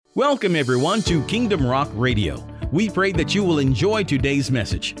Welcome everyone to Kingdom Rock Radio. We pray that you will enjoy today's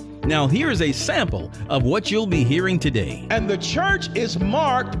message. Now here is a sample of what you'll be hearing today. And the church is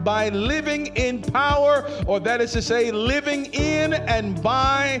marked by living in power, or that is to say, living in and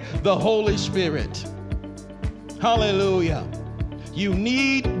by the Holy Spirit. Hallelujah. You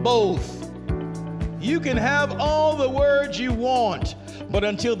need both. You can have all the words you want, but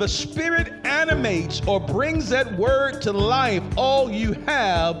until the Spirit animates or brings that word to life, all you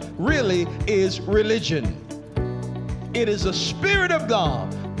have really is religion. It is the Spirit of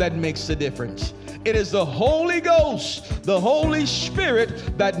God that makes the difference. It is the Holy Ghost, the Holy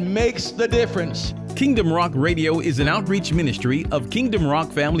Spirit, that makes the difference. Kingdom Rock Radio is an outreach ministry of Kingdom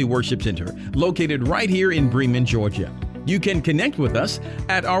Rock Family Worship Center, located right here in Bremen, Georgia. You can connect with us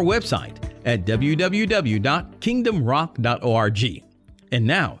at our website at www.kingdomrock.org. And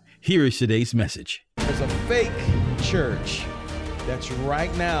now, here is today's message. There's a fake church that's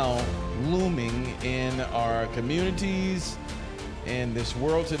right now looming in our communities, in this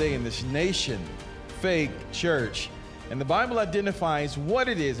world today, in this nation. Fake church. And the Bible identifies what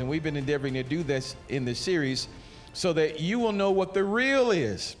it is, and we've been endeavoring to do this in this series so that you will know what the real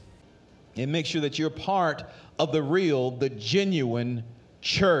is and make sure that you're part of the real, the genuine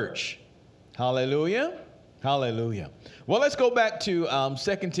church. Hallelujah. Hallelujah. Well, let's go back to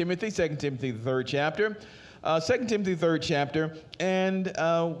 2 Timothy, the third chapter. 2 Timothy, third chapter. And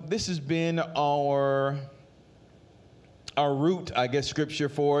this has been our root, I guess, scripture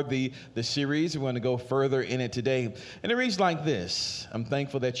for the series. We're going to go further in it today. And it reads like this. I'm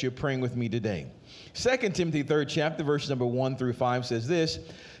thankful that you're praying with me today. 2 Timothy, third chapter, verse number 1 through 5 says this: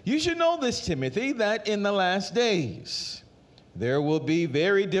 "You should know this, Timothy, that in the last days there will be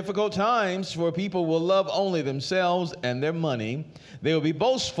very difficult times, for people will love only themselves and their money. They will be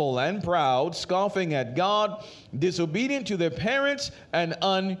boastful and proud, scoffing at God, disobedient to their parents, and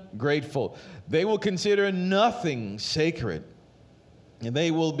ungrateful. They will consider nothing sacred. And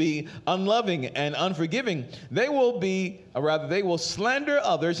they will be unloving and unforgiving. They will slander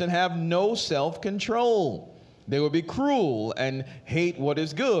others and have no self-control. They will be cruel and hate what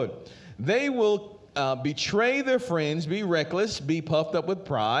is good. They will betray their friends, be reckless, be puffed up with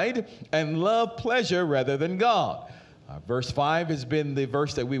pride, and love pleasure rather than God." Verse 5 has been the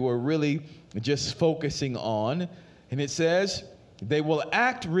verse that we were really just focusing on. And it says, "They will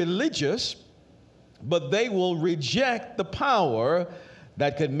act religious, but they will reject the power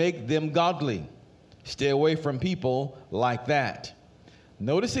that could make them godly. Stay away from people like that."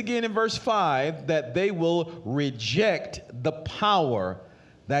 Notice again in verse 5 that they will reject the power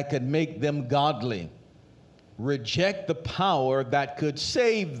that could make them godly. Reject the power that could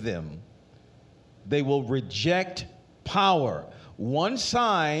save them. They will reject power. One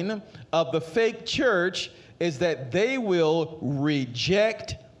sign of the fake church is that they will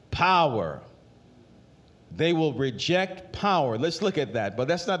reject power. They will reject power. Let's look at that. But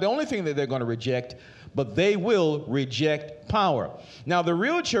that's not the only thing that they're going to reject, but they will reject power. Now, the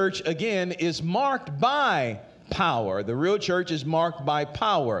real church, again, is marked by power. The real church is marked by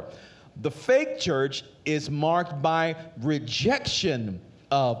power. The fake church is marked by rejection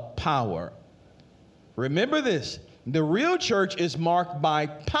of power. Remember this. The real church is marked by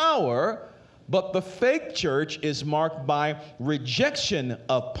power, but the fake church is marked by rejection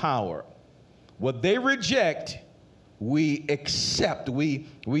of power. What they reject, we accept, we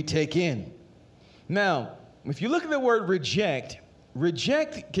take in. Now, if you look at the word reject,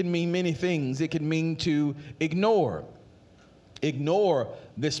 reject can mean many things. It can mean to ignore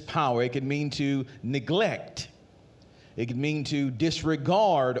this power. It can mean to neglect. It can mean to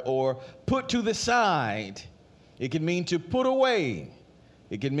disregard or put to the side. It can mean to put away.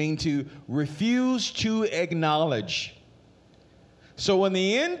 It can mean to refuse to acknowledge. So in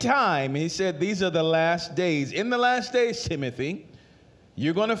the end time, he said, these are the last days. In the last days, Timothy,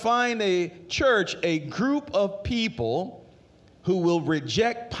 you're going to find a church, a group of people who will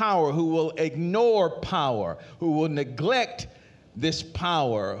reject power, who will ignore power, who will neglect this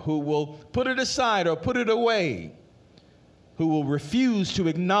power, who will put it aside or put it away, who will refuse to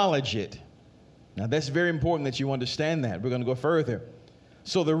acknowledge it. Now, that's very important that you understand that. We're going to go further.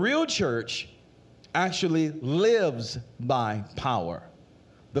 So the real church actually lives by power.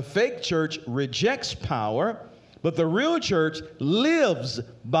 The fake church rejects power, but the real church lives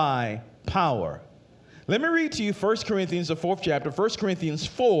by power. Let me read to you 1 Corinthians, the fourth chapter, 1 Corinthians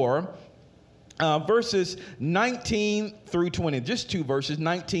 4, verses 19 through 20. Just two verses,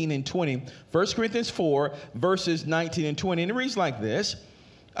 19 and 20. 1 Corinthians 4, verses 19 and 20. And it reads like this,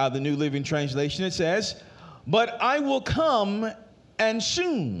 the New Living Translation. It says, "But I will come and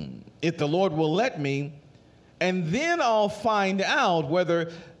soon, if the Lord will let me, And then I'll find out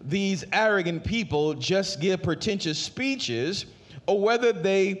whether these arrogant people just give pretentious speeches or whether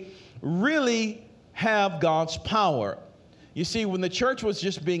they really have God's power. You see, when the church was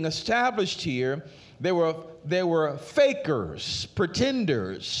just being established here, there were fakers,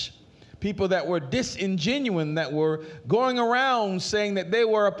 pretenders, people that were disingenuous, that were going around saying that they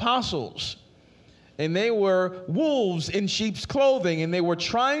were apostles. And they were wolves in sheep's clothing, and they were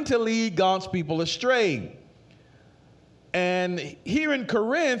trying to lead God's people astray. And here in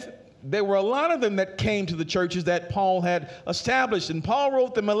Corinth, there were a lot of them that came to the churches that Paul had established. And Paul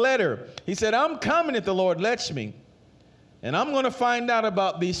wrote them a letter. He said, I'm coming if the Lord lets me. And I'm going to find out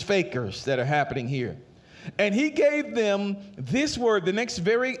about these fakers that are happening here. And he gave them this word.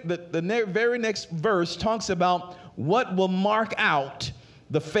 The very next verse talks about what will mark out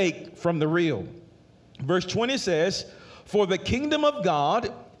the fake from the real. Verse 20 says, for the kingdom of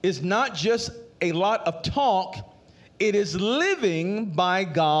God is not just a lot of talk, it is living by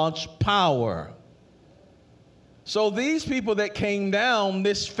God's power. So these people that came down,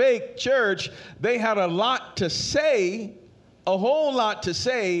 this fake church, they had a lot to say, a whole lot to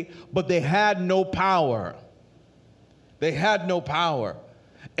say, but they had no power. They had no power.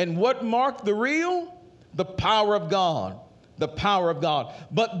 And what marked the real? The power of God. The power of God.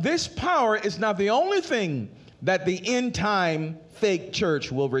 But this power is not the only thing that the end time fake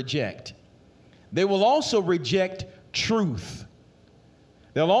church will reject. They will also reject truth.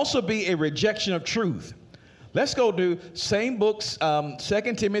 There'll also be a rejection of truth. Let's go to same books, 2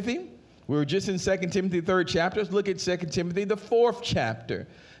 Timothy. We were just in 2 Timothy, 3rd chapter. Let's look at 2 Timothy, the 4th chapter.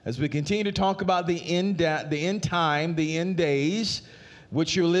 As we continue to talk about the end time, the end days,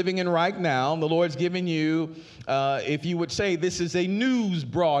 which you're living in right now. The Lord's given you, if you would say, this is a news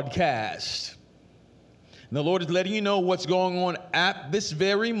broadcast. And the Lord is letting you know what's going on at this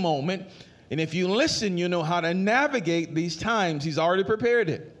very moment. And if you listen, you know how to navigate these times. He's already prepared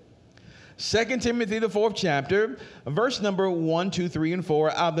it. 2 Timothy, the 4th chapter, verse number 1, 2, 3, and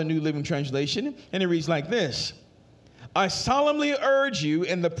 4 out of the New Living Translation. And it reads like this. I solemnly urge you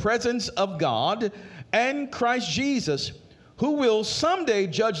in the presence of God and Christ Jesus, who will someday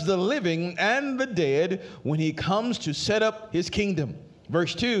judge the living and the dead when he comes to set up his kingdom.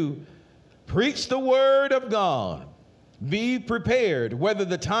 Verse 2, preach the word of God. Be prepared, whether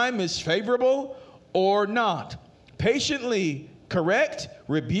the time is favorable or not. Patiently correct,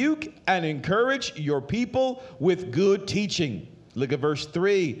 rebuke, and encourage your people with good teaching. Look at verse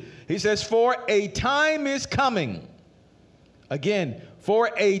 3. He says, for a time is coming. Again, for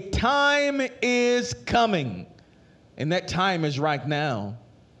a time is coming. And that time is right now.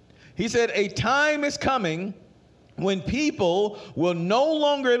 He said, a time is coming when people will no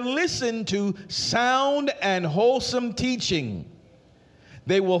longer listen to sound and wholesome teaching.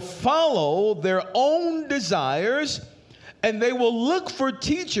 They will follow their own desires, and they will look for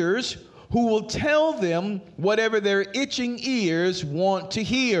teachers who will tell them whatever their itching ears want to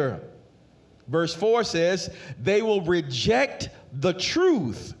hear. Verse 4 says, they will reject the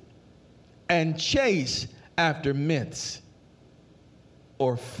truth and chase after myths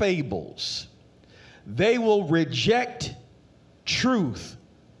or fables. They will reject truth.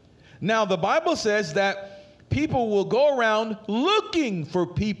 Now, the Bible says that people will go around looking for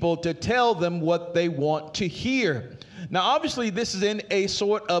people to tell them what they want to hear. Now, obviously, this is in a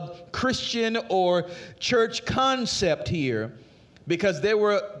sort of Christian or church concept here, because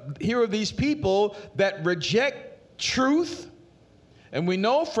here are these people that reject truth. And we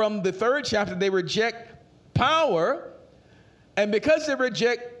know from the 3rd chapter, they reject power. And because they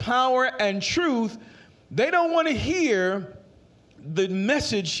reject power and truth, they don't want to hear the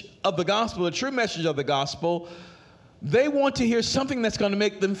message of the gospel, the true message of the gospel. They want to hear something that's going to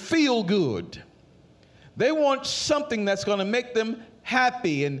make them feel good. They want something that's going to make them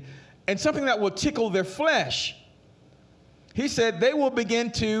happy and something that will tickle their flesh. He said they will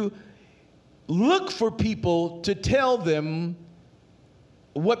begin to look for people to tell them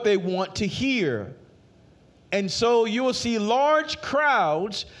what they want to hear. And so you will see large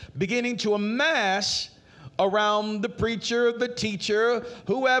crowds beginning to amass around the preacher, the teacher,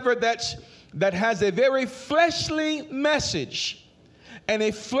 whoever that has a very fleshly message. And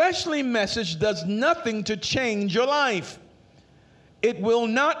a fleshly message does nothing to change your life. It will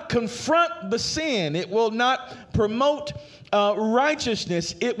not confront the sin. It will not promote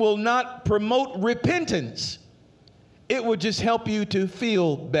righteousness. It will not promote repentance. It will just help you to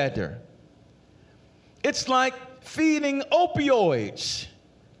feel better. It's like feeding opioids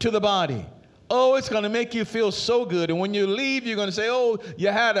to the body. Oh, it's going to make you feel so good. And when you leave, you're going to say, oh, you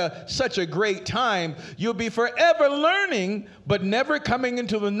had such a great time. You'll be forever learning, but never coming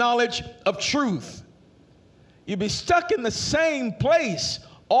into the knowledge of truth. You'd be stuck in the same place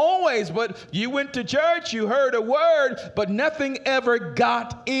always, but you went to church, you heard a word, but nothing ever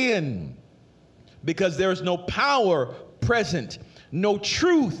got in because there's no power present, no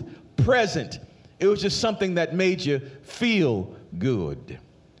truth present. It was just something that made you feel good.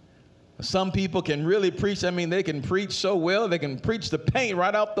 Some people can really preach. I mean, they can preach so well, they can preach the paint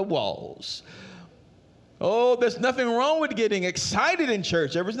right out the walls. Oh, there's nothing wrong with getting excited in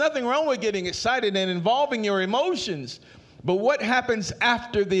church. There's nothing wrong with getting excited and involving your emotions. But what happens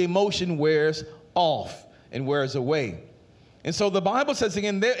after the emotion wears off and wears away? And so the Bible says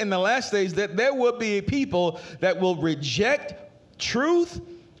again in the last days that there will be a people that will reject truth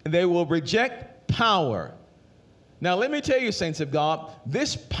and they will reject power. Now, let me tell you, saints of God,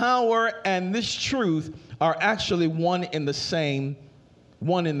 this power and this truth are actually one in the same.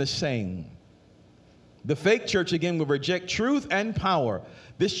 The fake church, again, will reject truth and power.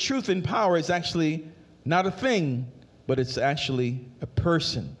 This truth and power is actually not a thing, but it's actually a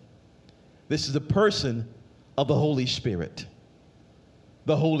person. This is a person of the Holy Spirit,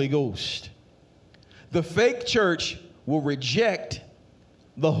 the Holy Ghost. The fake church will reject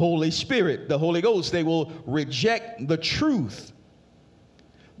the Holy Spirit, the Holy Ghost. They will reject the truth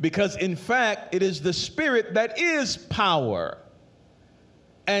because, in fact, it is the Spirit that is power.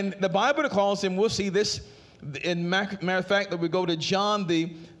 And the Bible calls him, we'll see this in matter of fact, that we go to John,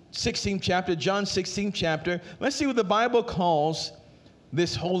 the 16th chapter, John 16th chapter. Let's see what the Bible calls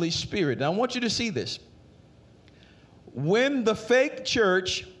this Holy Spirit. Now, I want you to see this. When the fake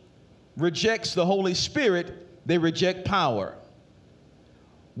church rejects the Holy Spirit, they reject power.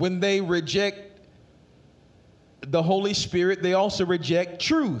 When they reject the Holy Spirit, they also reject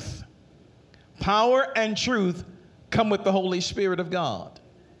truth. Power and truth come with the Holy Spirit of God.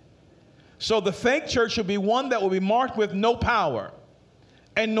 So the fake church will be one that will be marked with no power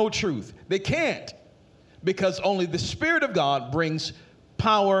and no truth. They can't, because only the Spirit of God brings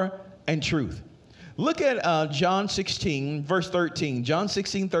power and truth. Look at John 16, verse 13. John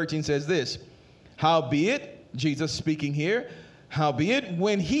 16, 13 says this, howbeit, Jesus speaking here, howbeit,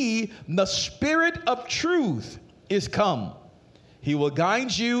 when he, the Spirit of truth, is come, he will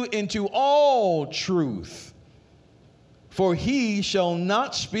guide you into all truth. For he shall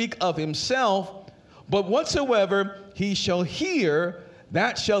not speak of himself, but whatsoever he shall hear,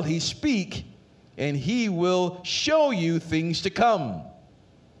 that shall he speak, and he will show you things to come.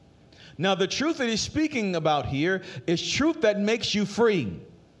 Now, the truth that he's speaking about here is truth that makes you free.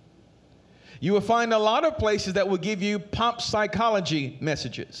 You will find a lot of places that will give you pop psychology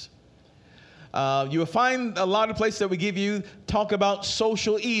messages. You will find a lot of places that will give you talk about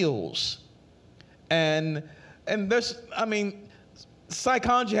social ills. And there's,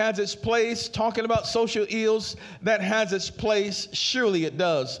 psychology has its place. Talking about social ills, that has its place. Surely it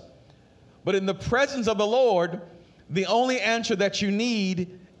does. But in the presence of the Lord, the only answer that you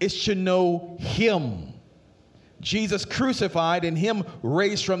need is to know him. Jesus crucified and him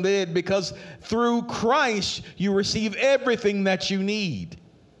raised from the dead, because through Christ you receive everything that you need.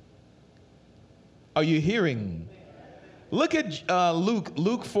 Are you hearing? Look at Luke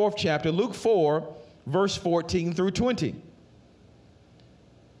 4th chapter, Luke 4, verse 14 through 20.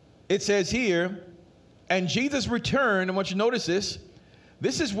 It says here, and Jesus returned, I want you to notice this.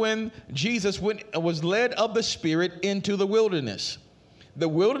 This is when Jesus was led of the Spirit into the wilderness. The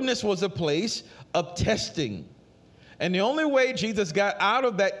wilderness was a place of testing. And the only way Jesus got out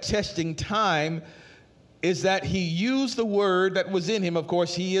of that testing time is that he used the word that was in him. Of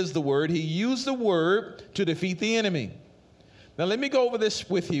course, he is the word. He used the word to defeat the enemy. Now, let me go over this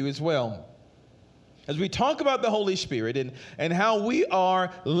with you as well. As we talk about the Holy Spirit and how we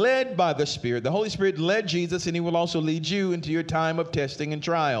are led by the Spirit, the Holy Spirit led Jesus, and he will also lead you into your time of testing and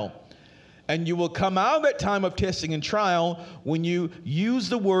trial. And you will come out of that time of testing and trial when you use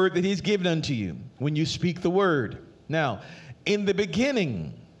the word that he's given unto you, when you speak the word. Now, in the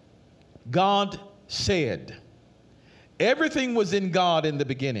beginning, God said. Everything was in God in the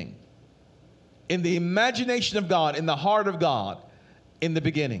beginning. In the imagination of God, in the heart of God, in the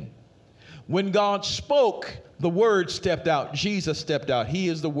beginning. When God spoke, the word stepped out. Jesus stepped out. He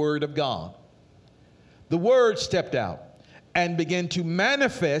is the word of God. The word stepped out and began to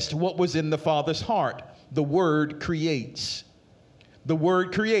manifest what was in the Father's heart. The word creates. The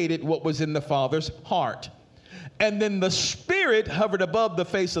word created what was in the Father's heart. And then the Spirit hovered above the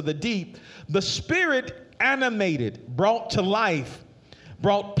face of the deep. The Spirit animated, brought to life,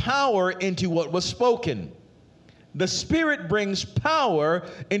 brought power into what was spoken. The Spirit brings power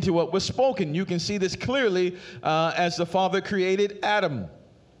into what was spoken. You can see this clearly as the Father created Adam.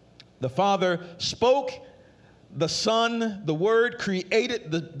 The Father spoke, the Son, the Word,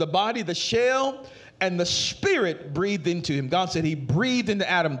 created the body, the shell, and the Spirit breathed into him. God said he breathed into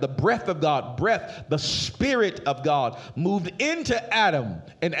Adam the breath of God, the Spirit of God moved into Adam,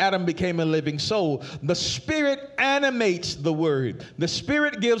 and Adam became a living soul. The Spirit animates the Word. The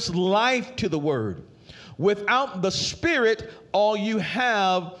Spirit gives life to the Word. Without the Spirit, all you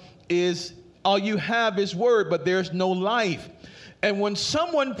have is Word, but there's no life. And when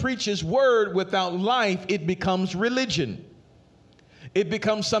someone preaches Word without life, it becomes religion. It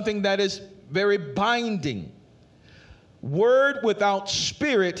becomes something that is very binding. Word without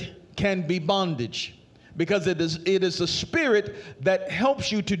Spirit can be bondage, because it is the Spirit that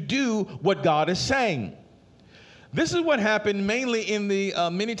helps you to do what God is saying. This is what happened mainly in the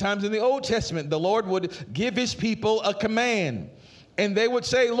many times in the Old Testament. The Lord would give his people a command, and they would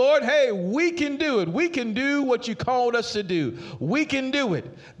say, Lord, hey, we can do it. We can do what you called us to do. We can do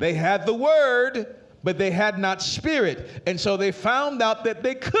it. They had the Word, but they had not Spirit. And so they found out that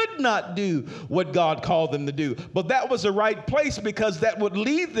they could not do what God called them to do. But that was the right place, because that would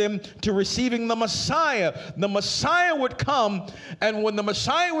lead them to receiving the Messiah. The Messiah would come, and when the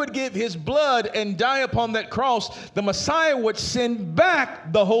Messiah would give his blood and die upon that cross, the Messiah would send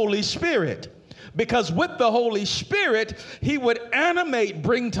back the Holy Spirit. Because with the Holy Spirit, he would animate,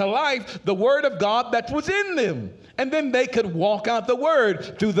 bring to life the Word of God that was in them. And then they could walk out the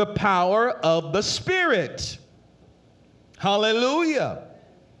Word through the power of the Spirit. Hallelujah.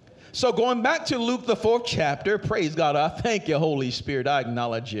 So going back to Luke, the 4th chapter, praise God. I thank you, Holy Spirit. I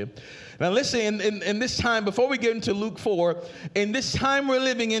acknowledge you. Now listen, in this time, before we get into Luke 4, in this time we're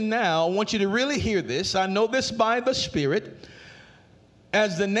living in now, I want you to really hear this. I know this by the Spirit.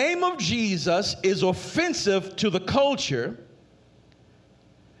 As the name of Jesus is offensive to the culture,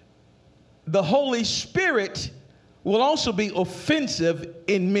 the Holy Spirit will also be offensive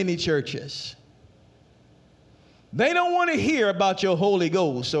in many churches. They don't want to hear about your Holy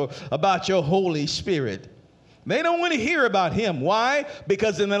Ghost or about your Holy Spirit. They don't want to hear about him. Why?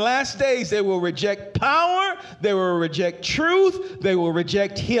 Because in the last days they will reject power, they will reject truth, they will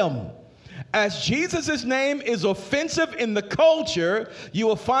reject him. As Jesus' name is offensive in the culture, you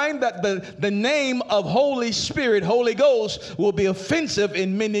will find that the name of Holy Spirit, Holy Ghost, will be offensive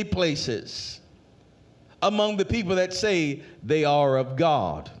in many places among the people that say they are of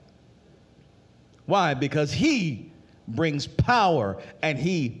God. Why? Because he brings power and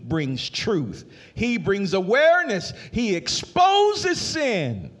he brings truth. He brings awareness. He exposes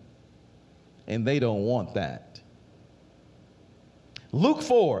sin. And they don't want that. Luke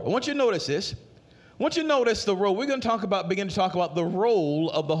 4, I want you to notice this. I want you to notice the role. We're going to begin to talk about the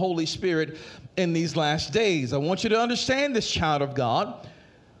role of the Holy Spirit in these last days. I want you to understand this, child of God.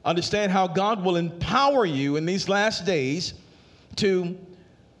 Understand how God will empower you in these last days to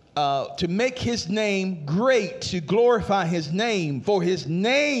make his name great, to glorify his name. For his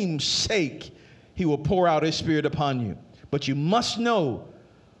name's sake, he will pour out his Spirit upon you. But you must know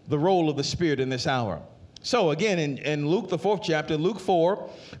the role of the Spirit in this hour. So again, in Luke, the 4th chapter, Luke 4,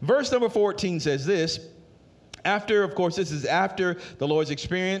 verse number 14 says this. After, of course, this is after the Lord's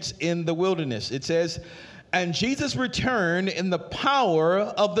experience in the wilderness. It says, and Jesus returned in the power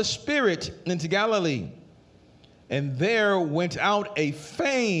of the Spirit into Galilee. And there went out a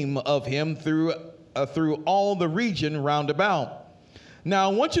fame of him through all the region round about.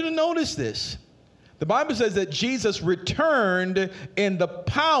 Now, I want you to notice this. The Bible says that Jesus returned in the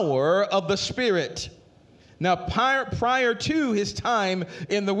power of the Spirit. Now, prior to his time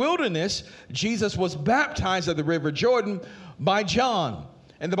in the wilderness, Jesus was baptized at the River Jordan by John.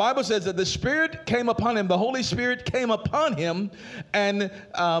 And the Bible says that the Spirit came upon him, the Holy Spirit came upon him and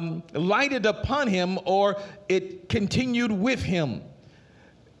lighted upon him, or it continued with him.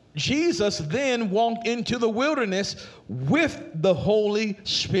 Jesus then walked into the wilderness with the Holy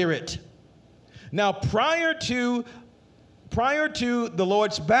Spirit. Now, prior to the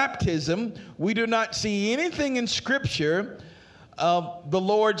Lord's baptism, we do not see anything in Scripture of the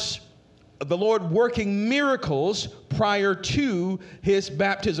Lord working miracles prior to his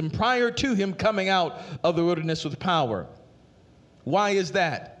baptism, prior to him coming out of the wilderness with power. Why is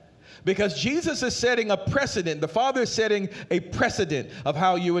that? Because Jesus is setting a precedent. The Father is setting a precedent of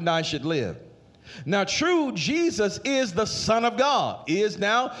how you and I should live. Now, true, Jesus is the Son of God. Is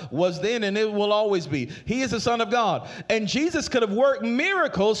now, was then, and it will always be. He is the Son of God. And Jesus could have worked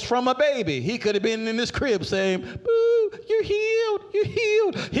miracles from a baby. He could have been in his crib saying, boo, you're healed, you're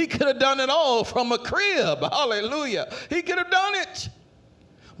healed. He could have done it all from a crib. Hallelujah. He could have done it.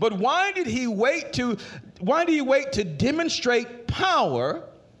 But why did he wait to demonstrate power?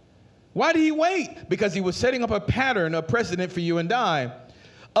 Why did he wait? Because he was setting up a pattern, a precedent for you and I,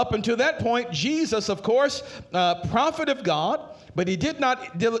 Up until that point, Jesus, of course, prophet of God, but he did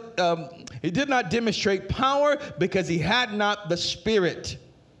not demonstrate power because he had not the Spirit.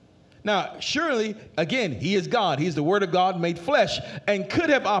 Now, surely, again, he is God. He's the Word of God made flesh and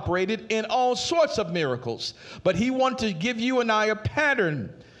could have operated in all sorts of miracles. But he wanted to give you and I a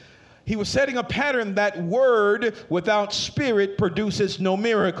pattern. He was setting a pattern that Word without Spirit produces no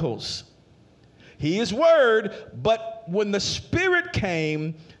miracles. He is Word, but when the Spirit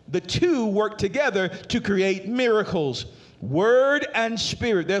came, the two worked together to create miracles. Word and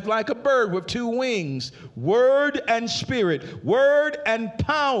Spirit. They're like a bird with two wings. Word and Spirit. Word and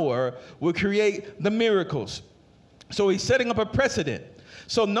power will create the miracles. So he's setting up a precedent.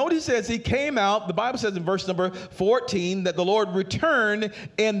 So notice as he came out, the Bible says in verse number 14 that the Lord returned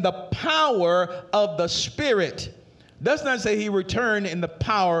in the power of the Spirit. Does not say he returned in the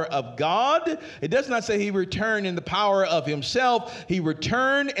power of God. It does not say he returned in the power of himself. He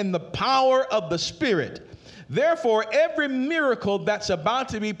returned in the power of the Spirit. Therefore, every miracle that's about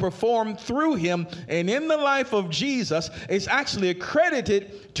to be performed through him and in the life of Jesus is actually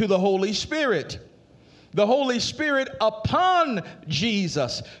accredited to the Holy Spirit. The Holy Spirit upon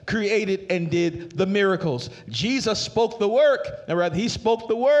Jesus created and did the miracles. Jesus spoke the work, or rather he spoke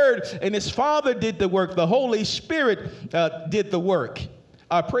the word, and his Father did the work. The Holy Spirit did the work.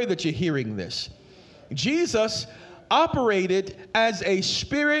 I pray that you're hearing this. Jesus operated as a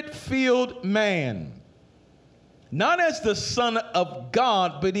Spirit-filled man. Not as the Son of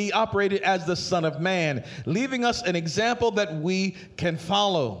God, but he operated as the Son of Man, leaving us an example that we can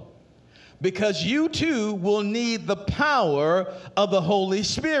follow. Because you too will need the power of the Holy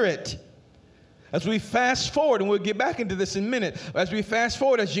Spirit. As we fast forward, and we'll get back into this in a minute, as we fast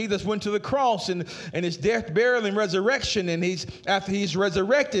forward, as Jesus went to the cross and his death, burial, and resurrection, and after he's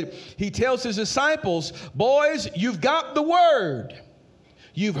resurrected, he tells his disciples, boys, you've got the word.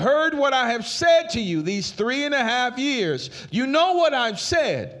 You've heard what I have said to you these 3.5 years. You know what I've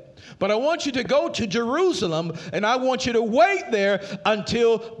said. But I want you to go to Jerusalem, and I want you to wait there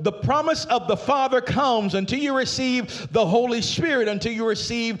until the promise of the Father comes, until you receive the Holy Spirit, until you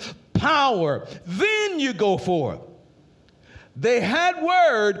receive power. Then you go forth. They had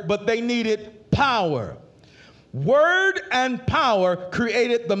word, but they needed power. Word and power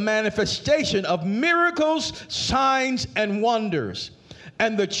created the manifestation of miracles, signs, and wonders.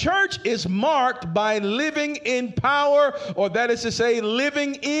 And the church is marked by living in power, or that is to say,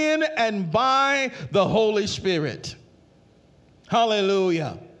 living in and by the Holy Spirit.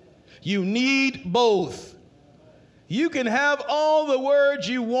 Hallelujah. You need both. You can have all the words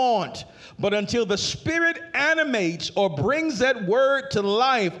you want, but until the Spirit animates or brings that word to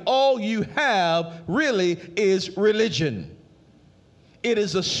life, all you have really is religion. It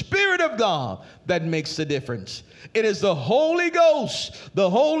is the Spirit of God that makes the difference. It is the Holy Ghost, the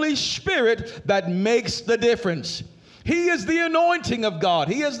Holy Spirit that makes the difference. He is the anointing of God.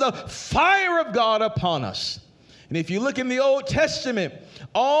 He is the fire of God upon us. And if you look in the Old Testament,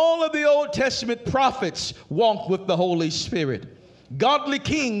 all of the Old Testament prophets walked with the Holy Spirit. Godly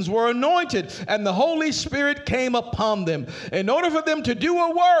kings were anointed, and the Holy Spirit came upon them. In order for them to do a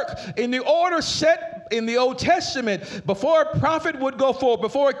work in the order set in the Old Testament, before a prophet would go forth,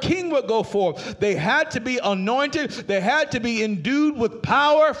 before a king would go forth, they had to be anointed. They had to be endued with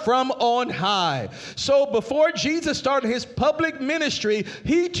power from on high. So before Jesus started his public ministry,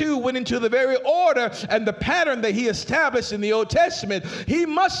 he too went into the very order and the pattern that he established in the Old Testament. He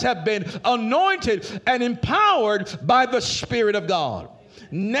must have been anointed and empowered by the Spirit of God.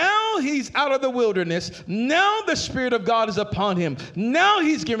 Now he's out of the wilderness. Now the Spirit of God is upon him. Now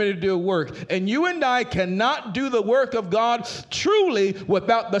he's getting ready to do a work. And you and I cannot do the work of God truly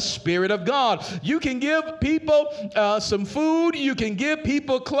without the Spirit of God. You can give people some food. You can give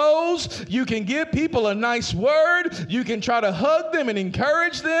people clothes. You can give people a nice word. You can try to hug them and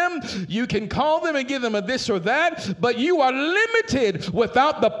encourage them. You can call them and give them a this or that. But you are limited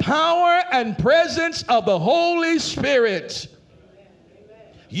without the power and presence of the Holy Spirit.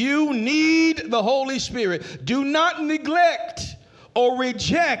 You need the Holy Spirit. Do not neglect or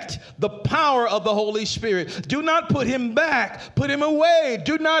reject the power of the Holy Spirit. Do not put him back, put him away.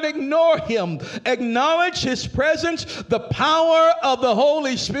 Do not ignore him. Acknowledge his presence, the power of the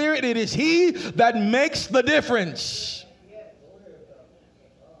Holy Spirit. It is he that makes the difference.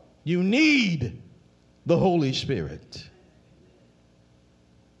 You need the Holy Spirit.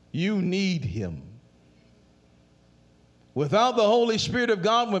 You need him. Without the Holy Spirit of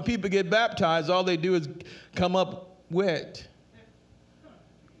God, when people get baptized, all they do is come up wet.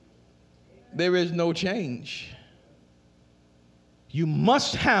 There is no change. You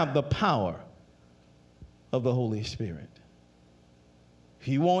must have the power of the Holy Spirit.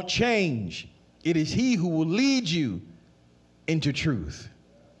 He won't change. It is he who will lead you into truth.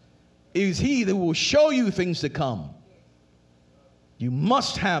 It is he that will show you things to come. You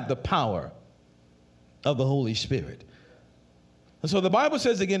must have the power of the Holy Spirit. And so the Bible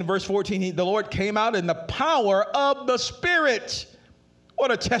says again in verse 14, the Lord came out in the power of the Spirit.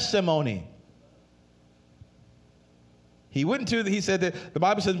 What a testimony. He said that the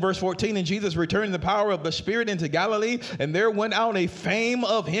Bible says in verse 14, and Jesus returned in the power of the Spirit into Galilee, and there went out a fame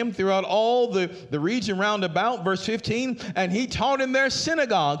of him throughout all the region round about. Verse 15, and he taught in their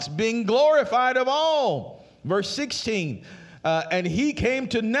synagogues, being glorified of all. Verse 16, and he came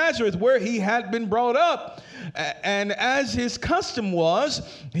to Nazareth where he had been brought up. And as his custom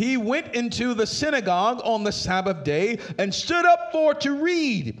was, he went into the synagogue on the Sabbath day and stood up for to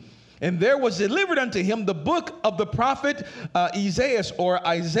read. And there was delivered unto him the book of the prophet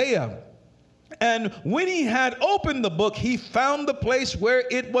Isaiah. And when he had opened the book, he found the place where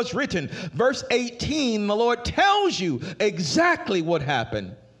it was written. Verse 18, the Lord tells you exactly what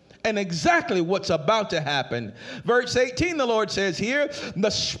happened and exactly what's about to happen. Verse 18, the Lord says here, the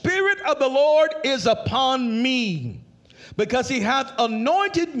Spirit of the Lord is upon me, because he hath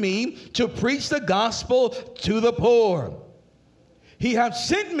anointed me to preach the gospel to the poor. He hath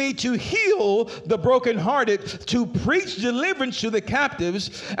sent me to heal the brokenhearted, to preach deliverance to the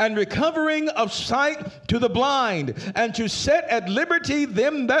captives, and recovering of sight to the blind, and to set at liberty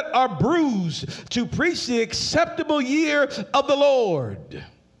them that are bruised, to preach the acceptable year of the Lord.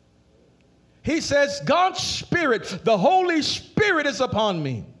 He says, God's Spirit, the Holy Spirit is upon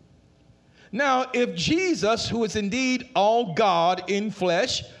me. Now, if Jesus, who is indeed all God in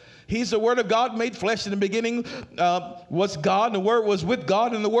flesh, he's the Word of God made flesh. In the beginning was God, and the Word was with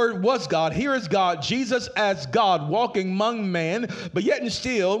God, and the Word was God. Here is God, Jesus as God, walking among men, but yet and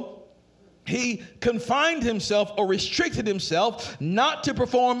still, he confined himself or restricted himself not to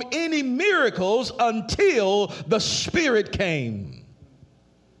perform any miracles until the Spirit came.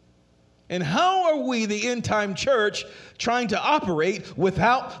 And how are we, the end time church, trying to operate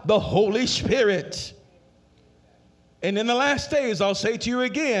without the Holy Spirit? And in the last days, I'll say to you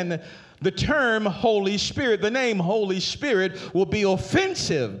again, the term Holy Spirit, the name Holy Spirit, will be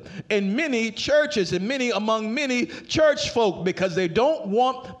offensive in many churches and among many church folk, because they don't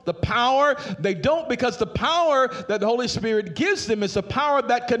want the power. They don't, because the power that the Holy Spirit gives them is the power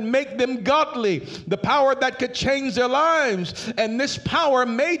that can make them godly, the power that could change their lives. And this power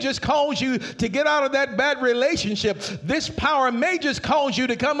may just cause you to get out of that bad relationship. This power may just cause you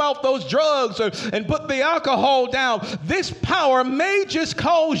to come off those drugs and put the alcohol down. This power may just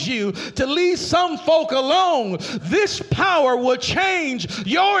cause you to leave some folk alone. This power will change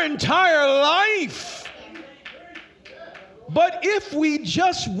your entire life. But if we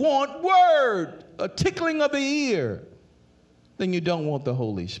just want word, a tickling of the ear, then you don't want the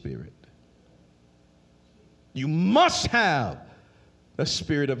Holy Spirit. You must have the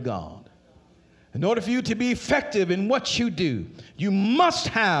Spirit of God. In order for you to be effective in what you do, you must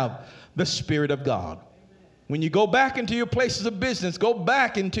have the Spirit of God. When you go back into your places of business, go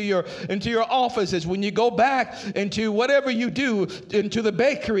back into your offices, when you go back into whatever you do, into the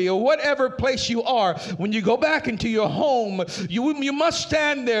bakery or whatever place you are, when you go back into your home, you must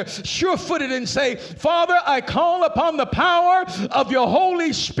stand there sure-footed and say, Father, I call upon the power of your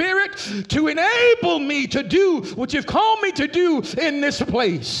Holy Spirit to enable me to do what you've called me to do in this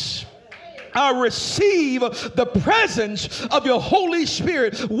place. I receive the presence of your Holy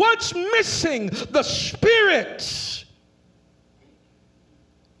Spirit. What's missing? The Spirit.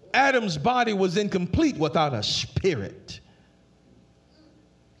 Adam's body was incomplete without a spirit.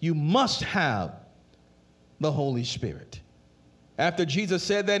 You must have the Holy Spirit. After Jesus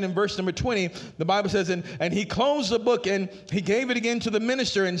said that in verse number 20, the Bible says, and he closed the book and he gave it again to the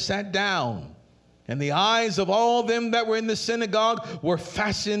minister and sat down. And the eyes of all them that were in the synagogue were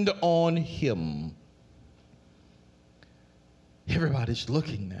fastened on him. Everybody's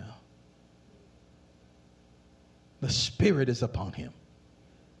looking now. The Spirit is upon him.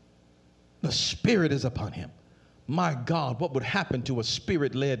 The Spirit is upon him. My God, what would happen to a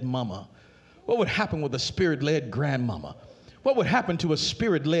Spirit-led mama? What would happen with a Spirit-led grandmama? What would happen to a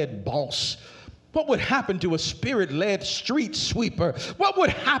Spirit-led boss? What would happen to a Spirit-led street sweeper? What would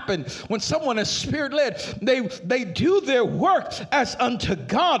happen when someone is Spirit-led? They do their work as unto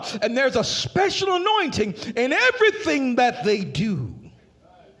God, and there's a special anointing in everything that they do.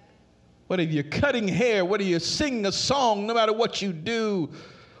 Whether you're cutting hair, whether you're singing a song, no matter what you do,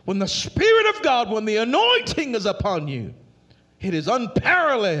 when the Spirit of God, when the anointing is upon you, it is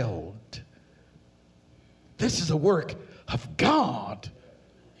unparalleled. This is a work of God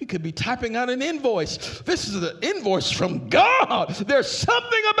You could be typing out an invoice. This is an invoice from God. There's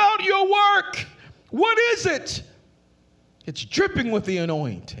something about your work. What is it? It's dripping with the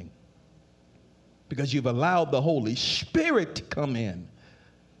anointing because you've allowed the Holy Spirit to come in.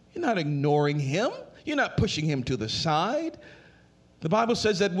 You're not ignoring him. You're not pushing him to the side. The Bible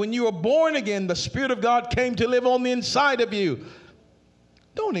says that when you were born again, the Spirit of God came to live on the inside of you.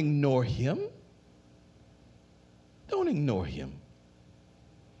 Don't ignore him. Don't ignore him.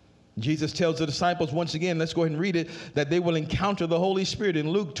 Jesus tells the disciples once again, let's go ahead and read it, that they will encounter the Holy Spirit in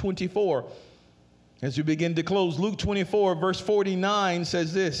Luke 24. As we begin to close, Luke 24, verse 49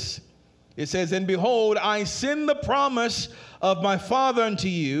 says this. It says, and behold, I send the promise of my Father unto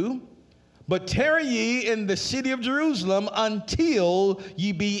you, but tarry ye in the city of Jerusalem until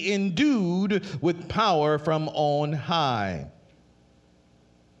ye be endued with power from on high.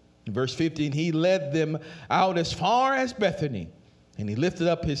 Verse 15, he led them out as far as Bethany, and he lifted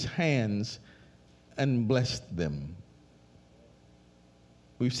up his hands and blessed them.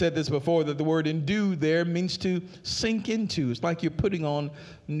 We've said this before, that the word endue there means to sink into. It's like you're putting on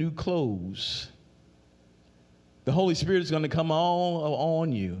new clothes. The Holy Spirit is going to come all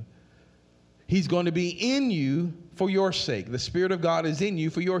on you. He's going to be in you for your sake. The Spirit of God is in you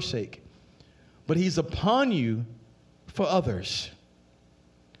for your sake. But he's upon you for others.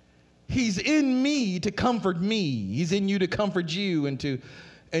 He's in me to comfort me. He's in you to comfort you and to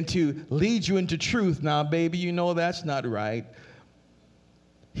lead you into truth. Now, baby, you know that's not right.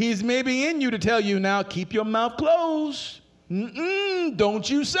 He's maybe in you to tell you now, keep your mouth closed. Don't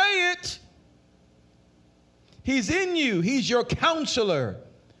you say it. He's in you. He's your counselor.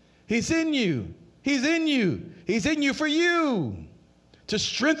 He's in you. He's in you. He's in you for you, to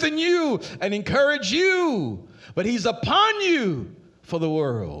strengthen you and encourage you. But he's upon you for the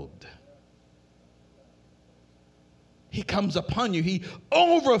world. He comes upon you. He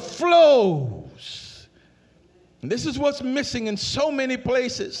overflows. And this is what's missing in so many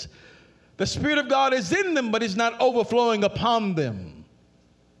places. The Spirit of God is in them, but it's not overflowing upon them.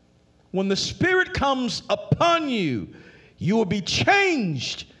 When the Spirit comes upon you, you will be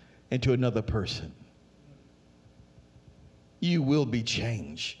changed into another person. You will be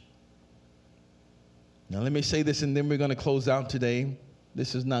changed. Now let me say this, and then we're going to close out today.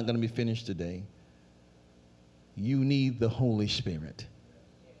 This is not going to be finished today. You need the Holy Spirit.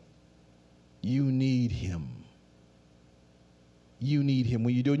 You need him. You need him.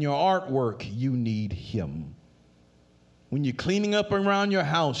 When you're doing your artwork, you need him. When you're cleaning up around your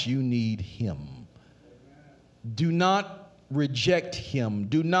house, you need him. Do not reject him.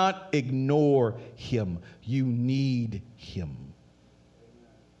 Do not ignore him. You need him.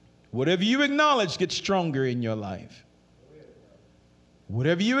 Whatever you acknowledge gets stronger in your life.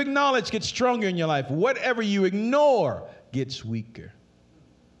 Whatever you acknowledge gets stronger in your life. Whatever you ignore gets weaker.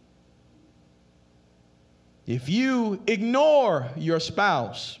 If you ignore your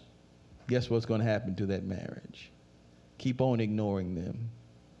spouse, guess what's going to happen to that marriage? Keep on ignoring them.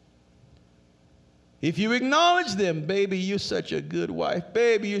 If you acknowledge them, baby, you're such a good wife.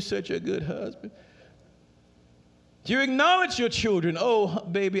 Baby, you're such a good husband. You acknowledge your children. Oh,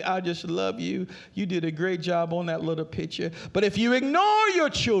 baby, I just love you. You did a great job on that little picture. But if you ignore your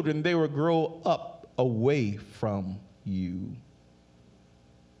children, they will grow up away from you.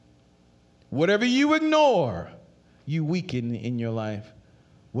 Whatever you ignore, you weaken in your life.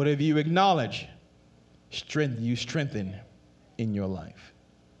 Whatever you acknowledge, you strengthen in your life.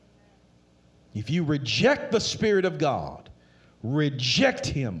 If you reject the Spirit of God, reject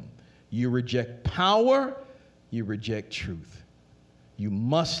him, you reject power, you reject truth. You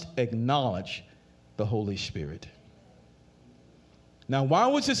must acknowledge the Holy Spirit. Now, why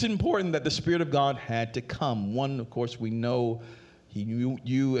was this important that the Spirit of God had to come? One, of course, we know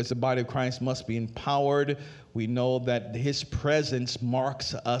you as the body of Christ must be empowered. We know that his presence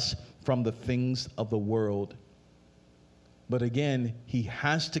marks us from the things of the world. But again, he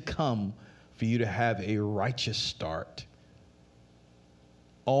has to come for you to have a righteous start.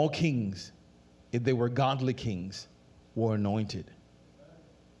 All kings, if they were godly kings, were anointed.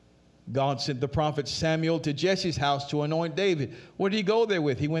 God sent the prophet Samuel to Jesse's house to anoint David. What did he go there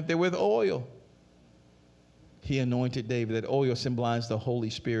with? He went there with oil. He anointed David. That oil symbolized the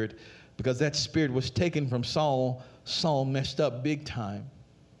Holy Spirit, because that spirit was taken from Saul. Saul messed up big time.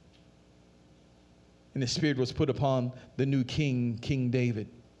 And the Spirit was put upon the new king, King David.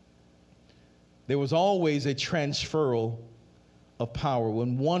 There was always a transferal of power.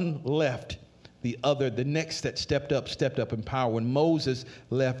 When one left, the next that stepped up in power. When Moses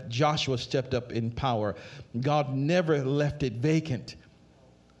left, Joshua stepped up in power. God never left it vacant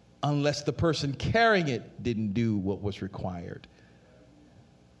unless the person carrying it didn't do what was required.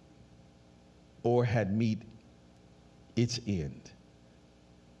 or had met its end.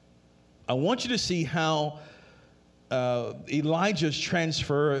 I want you to see how Elijah's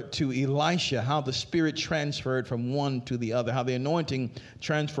transfer to Elisha, how the Spirit transferred from one to the other, how the anointing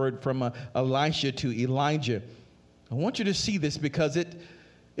transferred from Elisha to Elijah. I want you to see this because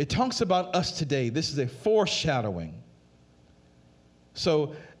it talks about us today. This is a foreshadowing.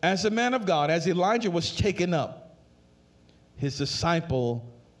 So as a man of God, as Elijah was taken up, his disciple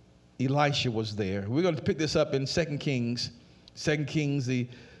Elisha was there. We're going to pick this up in 2 Kings, the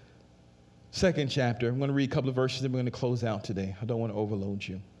second chapter. I'm going to read a couple of verses and we're going to close out today. I don't want to overload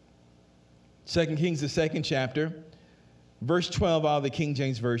you. 2 Kings, the second chapter, verse 12 out of the King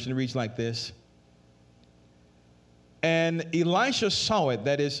James Version. It reads like this. And Elisha saw it.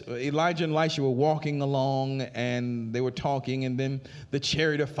 That is, Elijah and Elisha were walking along and they were talking, and then the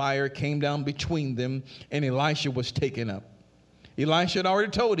chariot of fire came down between them and Elisha was taken up. Elisha had already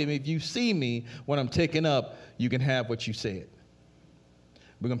told him, if you see me when I'm taken up, you can have what you said.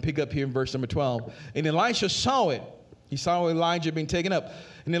 We're going to pick up here in verse number 12. And Elisha saw it. He saw Elijah being taken up.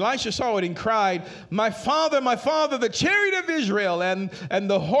 And Elisha saw it and cried, my father, the chariot of Israel and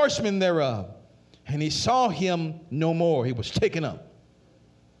the horsemen thereof. And he saw him no more. He was taken up.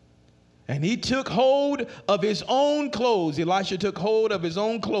 And he took hold of his own clothes. Elisha took hold of his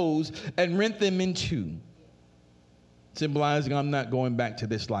own clothes and rent them in two, symbolizing, I'm not going back to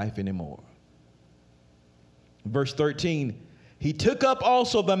this life anymore. Verse 13, he took up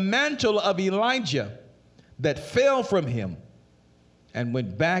also the mantle of Elijah that fell from him and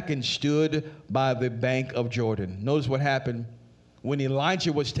went back and stood by the bank of Jordan. Notice what happened. When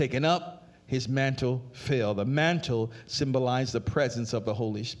Elijah was taken up, his mantle fell. The mantle symbolized the presence of the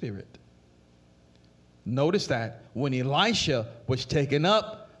Holy Spirit. Notice that when Elisha was taken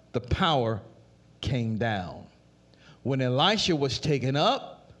up, the power came down. When Elisha was taken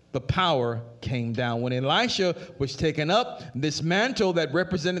up, the power came down. When Elisha was taken up, this mantle that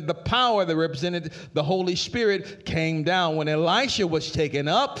represented the power, that represented the Holy Spirit, came down. When Elisha was taken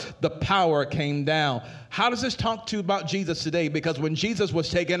up, the power came down. How does this talk to you about Jesus today? Because when Jesus was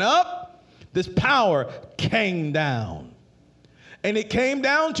taken up, this power came down. And it came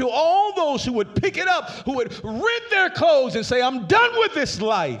down to all those who would pick it up, who would rent their clothes and say, I'm done with this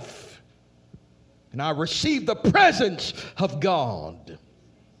life. And I received the presence of God.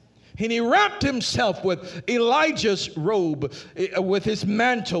 And he wrapped himself with Elijah's robe, with his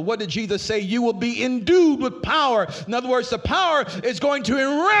mantle. What did Jesus say? You will be endued with power. In other words, the power is going to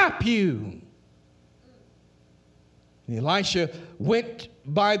enwrap you. And Elisha went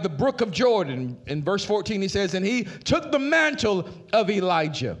by the brook of Jordan. In verse 14, he says, and he took the mantle of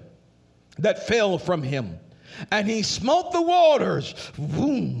Elijah that fell from him, and he smote the waters,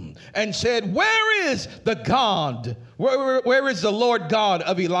 boom, and said, where is the God? Where is the Lord God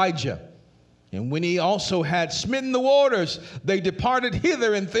of Elijah? And when he also had smitten the waters, they departed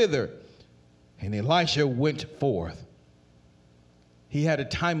hither and thither. And Elisha went forth. He had a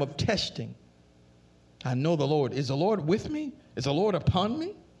time of testing. I know the Lord. Is the Lord with me? Is the Lord upon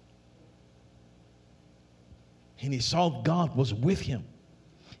me? And he saw God was with him.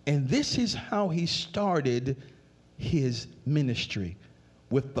 And this is how he started his ministry,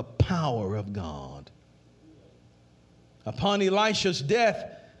 with the power of God. Upon Elisha's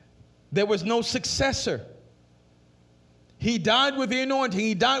death, there was no successor. He died with the anointing.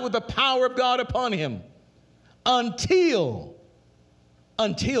 He died with the power of God upon him until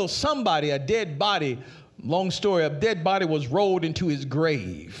somebody, a dead body, long story, a dead body was rolled into his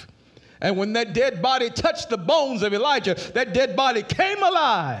grave. And when that dead body touched the bones of Elijah, that dead body came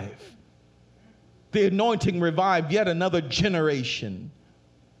alive. The anointing revived yet another generation.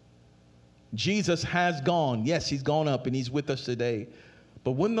 Jesus has gone. Yes, he's gone up and he's with us today.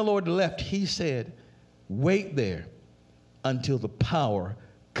 But when the Lord left, he said, wait there until the power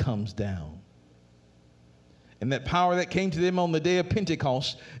comes down. And that power that came to them on the day of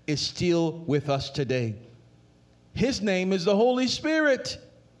Pentecost is still with us today. His name is the Holy Spirit.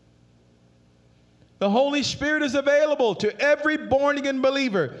 The Holy Spirit is available to every born-again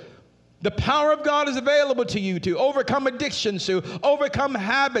believer. The power of God is available to you to overcome addictions, to overcome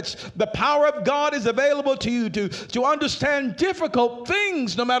habits. The power of God is available to you to understand difficult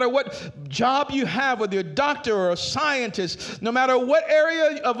things, no matter what job you have, whether you're a doctor or a scientist, no matter what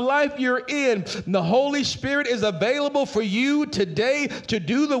area of life you're in. The Holy Spirit is available for you today to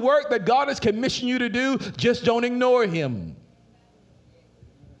do the work that God has commissioned you to do. Just don't ignore him.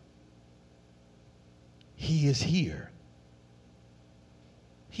 He is here.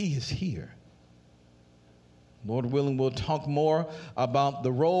 He is here. Lord willing, we'll talk more about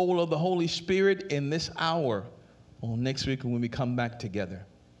the role of the Holy Spirit in this hour on next week when we come back together.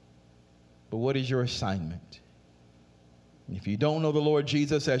 But what is your assignment? If you don't know the Lord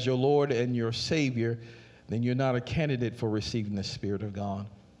Jesus as your Lord and your Savior, then you're not a candidate for receiving the Spirit of God,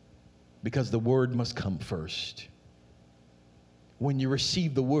 because the Word must come first. When you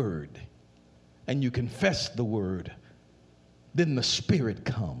receive the Word and you confess the Word, then the Spirit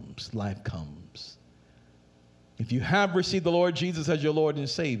comes, life comes. If you have received the Lord Jesus as your Lord and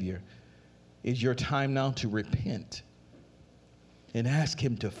Savior, it's your time now to repent and ask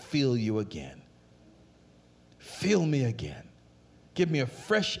Him to fill you again. Fill me again. Give me a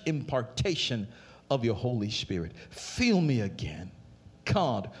fresh impartation of your Holy Spirit. Fill me again.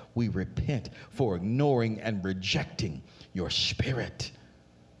 God, we repent for ignoring and rejecting your Spirit.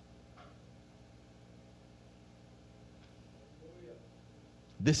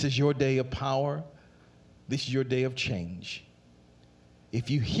 This is your day of power. This is your day of change. If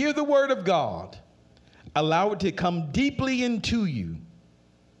you hear the word of God, allow it to come deeply into you.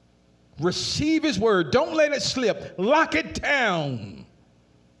 Receive His word. Don't let it slip. Lock it down.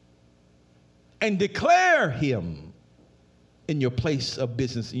 And declare Him in your place of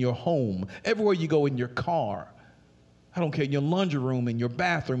business, in your home, everywhere you go, in your car. I don't care, in your laundry room, in your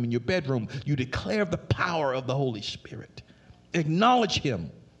bathroom, in your bedroom. You declare the power of the Holy Spirit. Acknowledge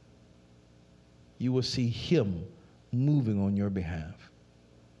Him. You will see Him moving on your behalf.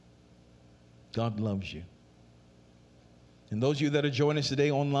 God loves you. And those of you that are joining us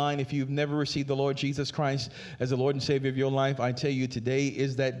today online, if you've never received the Lord Jesus Christ as the Lord and Savior of your life, I tell you, today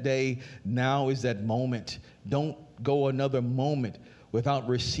is that day. Now is that moment. Don't go another moment without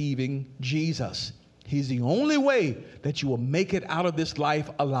receiving Jesus. He's the only way that you will make it out of this life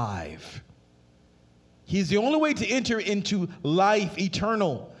alive. He's the only way to enter into life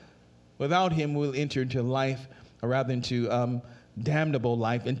eternal. Without Him, we'll enter into life, or rather into damnable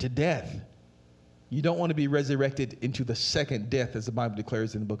life, into death. You don't want to be resurrected into the second death, as the Bible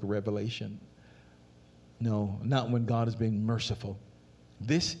declares in the book of Revelation. No, not when God is being merciful.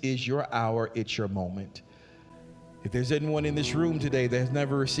 This is your hour. It's your moment. If there's anyone in this room today that has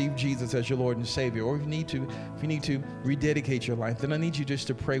never received Jesus as your Lord and Savior, or if you need to rededicate your life, then I need you just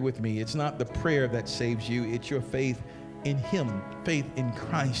to pray with me. It's not the prayer that saves you. It's your faith in Him, faith in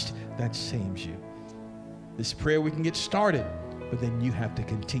Christ that saves you. This prayer, we can get started, but then you have to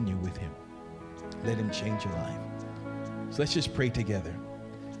continue with Him. Let Him change your life. So let's just pray together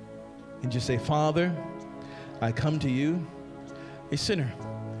and just say, Father, I come to you, a sinner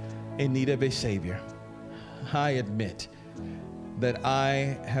in need of a Savior. I admit that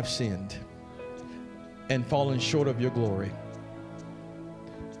I have sinned and fallen short of your glory.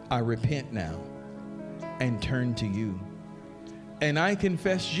 I repent now and turn to you. And I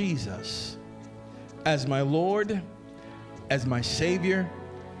confess Jesus as my Lord, as my Savior,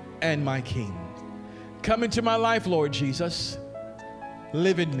 and my King. Come into my life, Lord Jesus.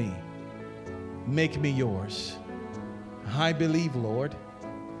 Live in me. Make me yours. I believe, Lord,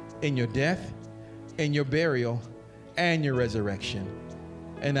 in your death, in your burial, and your resurrection.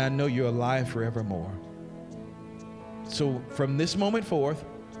 And I know you're alive forevermore. So from this moment forth,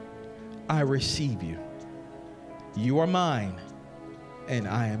 I receive you. You are mine, and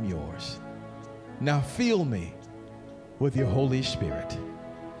I am yours. Now fill me with your Holy Spirit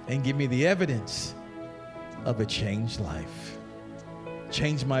and give me the evidence of a changed life.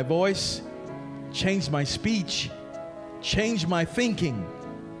 Change my voice, change my speech, change my thinking,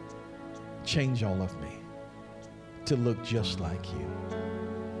 change all of me to look just like you.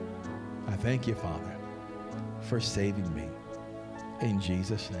 I thank you, Father, for saving me. In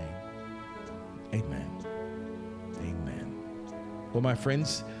Jesus' name, amen. Amen. Well, my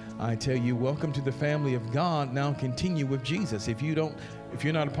friends, I tell you, welcome to the family of God. Now continue with Jesus. If you're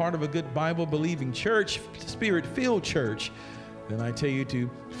not a part of a good Bible-believing church, Spirit-filled church, then I tell you to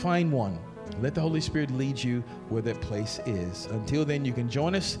find one. Let the Holy Spirit lead you where that place is. Until then, you can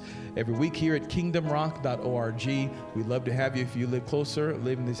join us every week here at kingdomrock.org. We'd love to have you. If you live closer,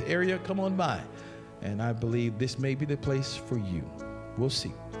 live in this area, come on by. And I believe this may be the place for you. We'll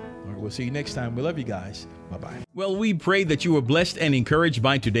see. All right, we'll see you next time. We love you guys. Bye-bye. Well, we pray that you were blessed and encouraged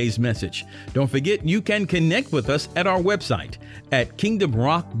by today's message. Don't forget, you can connect with us at our website at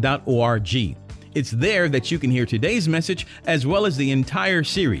kingdomrock.org. It's there that you can hear today's message as well as the entire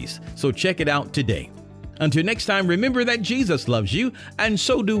series. So check it out today. Until next time, remember that Jesus loves you, and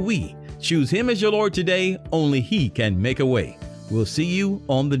so do we. Choose Him as your Lord today. Only He can make a way. We'll see you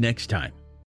on the next time.